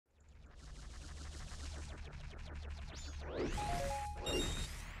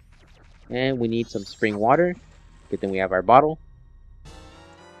And we need some spring water. Good thing we have our bottle.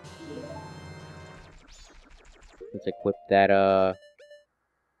 Let's equip that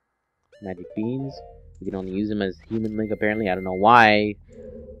magic beans. We can only use them as human link apparently. I don't know why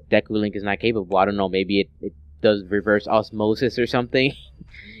Deku Link is not capable. I don't know, maybe it does reverse osmosis or something.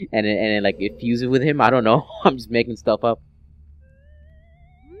 and it like it fuses with him. I don't know. I'm just making stuff up.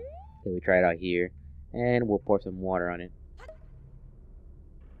 Okay, we try it out here. And we'll pour some water on it.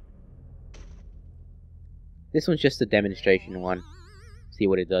 This one's just a demonstration one. See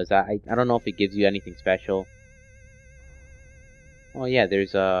what it does. I don't know if it gives you anything special. Oh yeah,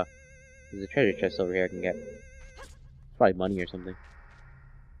 there's a treasure chest over here I can get. It's probably money or something.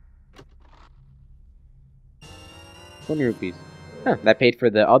 20 rupees. Huh, that paid for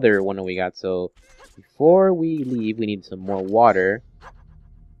the other one that we got, so before we leave, we need some more water.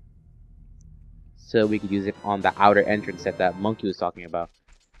 So we could use it on the outer entrance that monkey was talking about.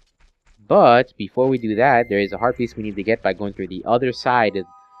 But before we do that, there is a heart piece we need to get by going through the other side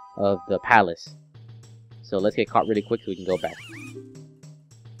of the palace. So let's get caught really quick so we can go back.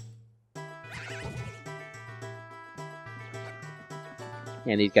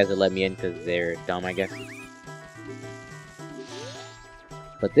 And these guys will let me in because they're dumb, I guess.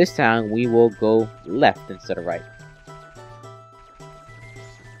 But this time, we will go left instead of right.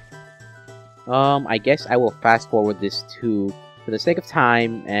 I guess I will fast forward this too, for the sake of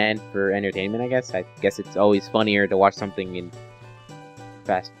time and for entertainment, I guess. I guess it's always funnier to watch something in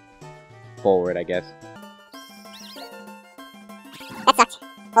fast forward, I guess. That sucked.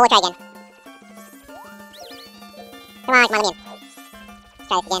 Well, we'll try again. Come on, let me in. Let's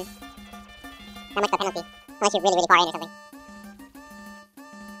try this again. Not much of a penalty. Unless you're really, really far in or something.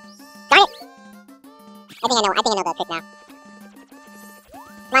 Darn it! I think I know the trick now.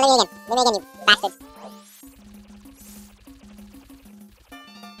 Come on, let me in again. Let me in again, you bastards.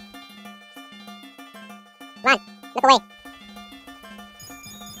 Come on, look away.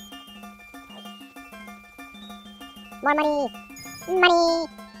 More money! Money!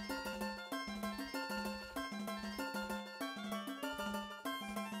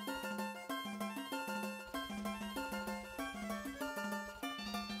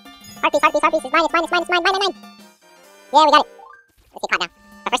 Heart piece, it's mine. Yeah, we got it. Let's get caught now.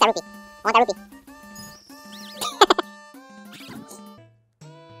 But first that rupee. I want that rupee.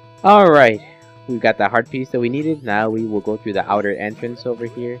 Alright, we've got the heart piece that we needed. Now we will go through the outer entrance over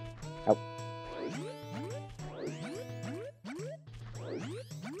here. Oh.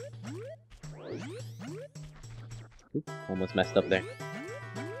 Oop, almost messed up there.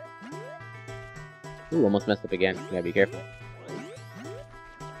 Ooh, almost messed up again. You gotta be careful.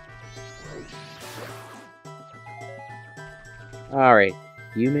 Alright,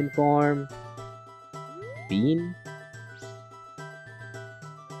 human form, bean,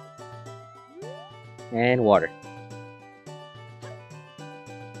 and water.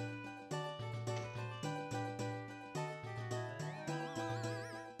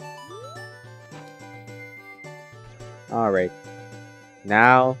 Alright,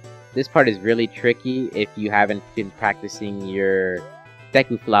 now this part is really tricky if you haven't been practicing your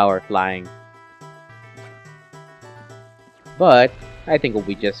Deku Flower flying. But I think we'll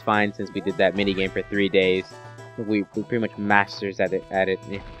be just fine since we did that minigame for 3 days. We pretty much masters at it.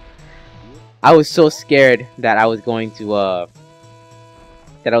 Yeah. I was so scared that I was going to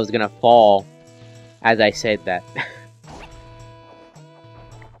gonna fall as I said that.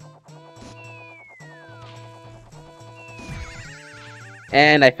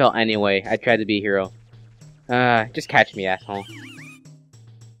 And I fell anyway. I tried to be a hero. Just catch me, asshole.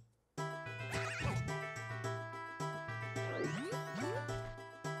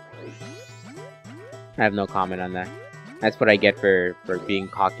 I have no comment on that. That's what I get for being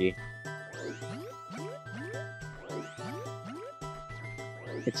cocky.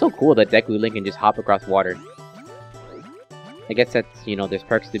 It's so cool that Deku Link can just hop across water. I guess that's, you know, there's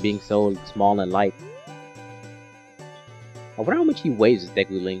perks to being so small and light. I wonder how much he weighs, this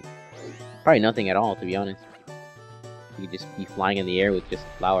Deku Link. Probably nothing at all, to be honest. You could just be flying in the air with just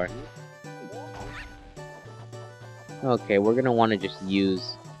a flower. Okay, we're gonna want to just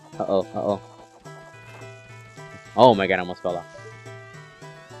use... Uh-oh. Oh my god, I almost fell off.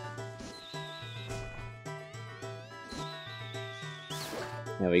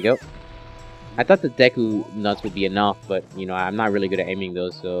 There we go. I thought the Deku nuts would be enough, but, you know, I'm not really good at aiming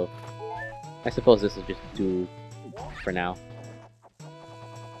those, so... I suppose this will just do for now.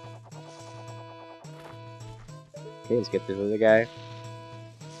 Okay, let's get this other guy.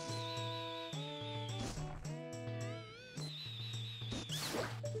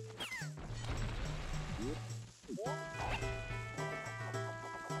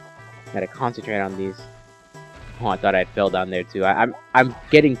 Gotta concentrate on these. Oh, I thought I fell down there too. I'm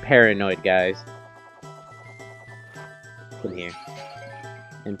getting paranoid, guys. Come here.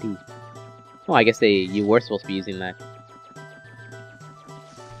 MP. Oh, I guess you were supposed to be using that.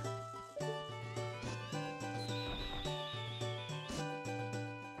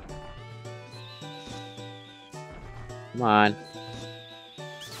 Come on.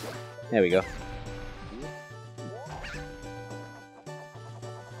 There we go.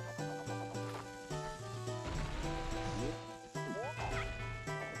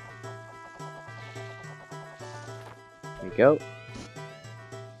 There we go.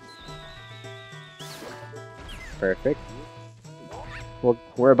 Perfect. Well,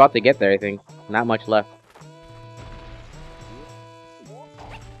 we're about to get there, I think. Not much left.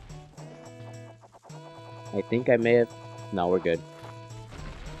 I think I may have... No, we're good.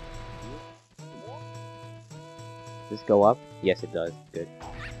 Does this go up? Yes, it does. Good.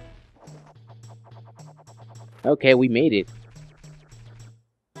 Okay, we made it.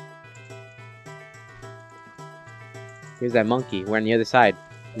 Here's that monkey. We're on the other side.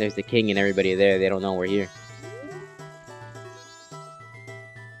 There's the king and everybody there. They don't know we're here.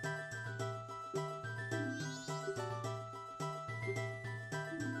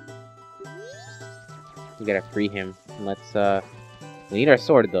 We gotta free him. Let's, we need our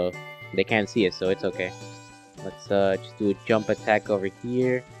sword, though. They can't see us, so it's okay. Let's, just do a jump attack over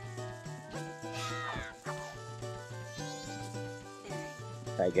here.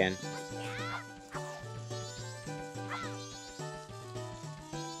 Try again.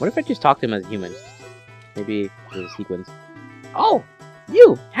 What if I just talk to him as a human? Maybe there's a sequence. Oh!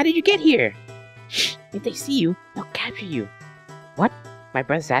 You! How did you get here? Shh! If they see you, they'll capture you. What? My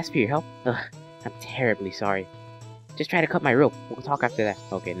brothers asked for your help? Ugh, I'm terribly sorry. Just try to cut my rope. We'll talk after that.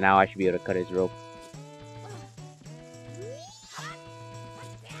 Okay, now I should be able to cut his rope.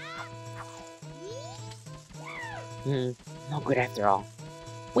 No good after all.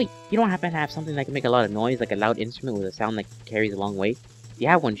 Wait, you don't happen to have something that can make a lot of noise, like a loud instrument with a sound that carries a long weight? If you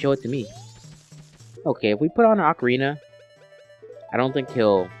have one, show it to me. Okay, if we put on an ocarina, I don't think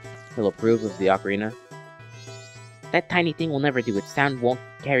he'll approve of the ocarina. That tiny thing will never do. Its sound won't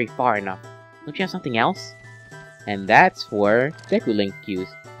carry far enough. Don't you have something else? And that's for Deku Link cues.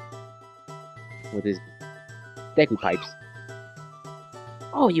 With his Deku pipes.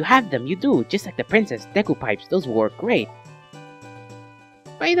 Oh, you have them, you do! Just like the princess, Deku pipes, those will work great!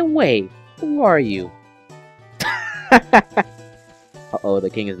 By the way, who are you? Uh-oh,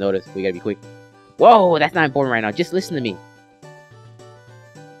 the king has noticed. We gotta be quick. Whoa, that's not important right now, just listen to me!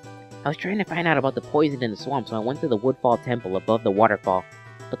 I was trying to find out about the poison in the swamp, so I went to the Woodfall Temple above the waterfall.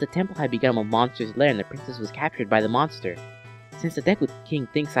 But the temple had become a monster's lair and the princess was captured by the monster. Since the Deku King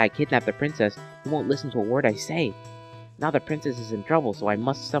thinks I kidnapped the princess, he won't listen to a word I say. Now the princess is in trouble, so I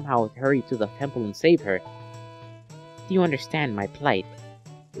must somehow hurry to the temple and save her. Do you understand my plight?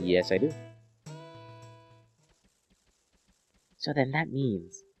 Yes, I do. So then that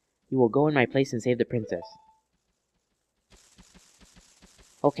means you will go in my place and save the princess.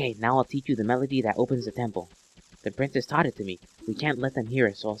 Okay, now I'll teach you the melody that opens the temple. The princess taught it to me. We can't let them hear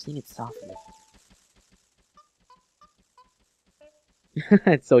us, so I'll sing it softly.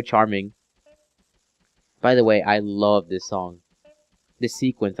 It's so charming. By the way, I love this song. This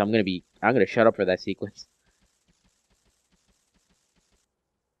sequence, I'm gonna shut up for that sequence.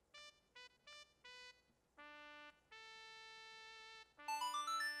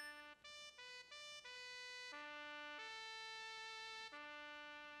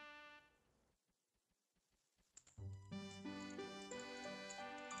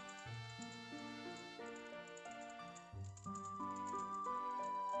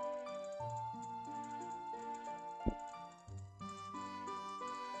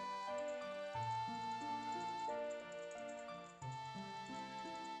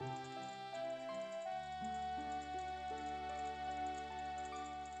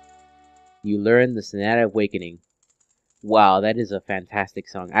 You learn the Sonata Awakening. Wow, that is a fantastic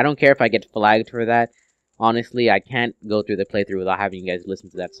song. I don't care if I get flagged for that. Honestly, I can't go through the playthrough without having you guys listen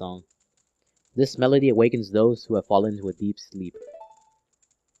to that song. This melody awakens those who have fallen into a deep sleep.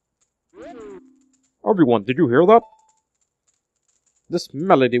 Everyone, did you hear that? This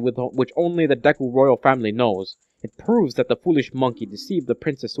melody which only the Deku royal family knows. It proves that the foolish monkey deceived the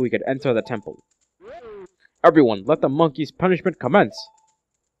princess so he could enter the temple. Everyone, let the monkey's punishment commence!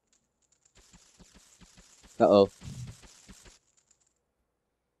 Uh-oh.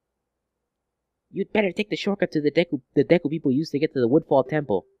 You'd better take the shortcut to the Deku people used to get to the Woodfall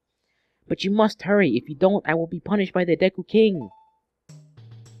Temple. But you must hurry. If you don't, I will be punished by the Deku King.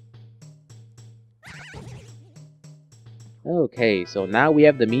 Okay, so now we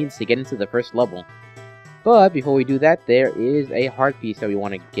have the means to get into the first level. But before we do that, there is a heart piece that we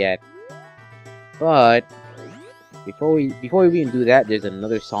want to get. But before we even do that, there's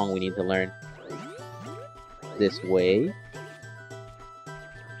another song we need to learn. This way.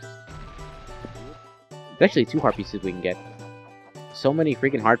 There's actually 2 heart pieces we can get. So many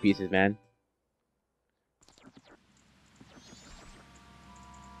freaking heart pieces, man.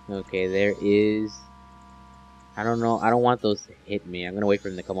 Okay, there is... I don't know. I don't want those to hit me. I'm gonna wait for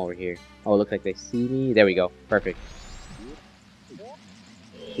them to come over here. Oh, it looks like they see me. There we go. Perfect.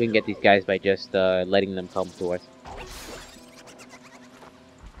 We can get these guys by just letting them come to us.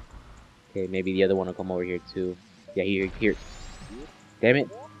 Okay, maybe the other one will come over here too. Yeah, here. Damn it.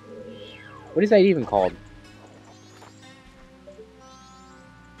 What is that even called?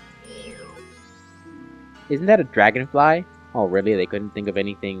 Isn't that a dragonfly? Oh, really? They couldn't think of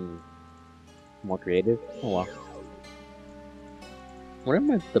anything more creative? Oh, well. Where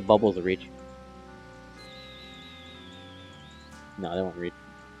am the bubbles reach? No, they won't reach.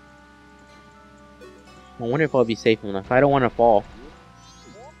 I wonder if I'll be safe enough. I don't want to fall.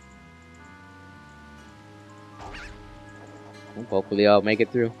 Hopefully I'll make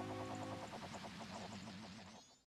it through.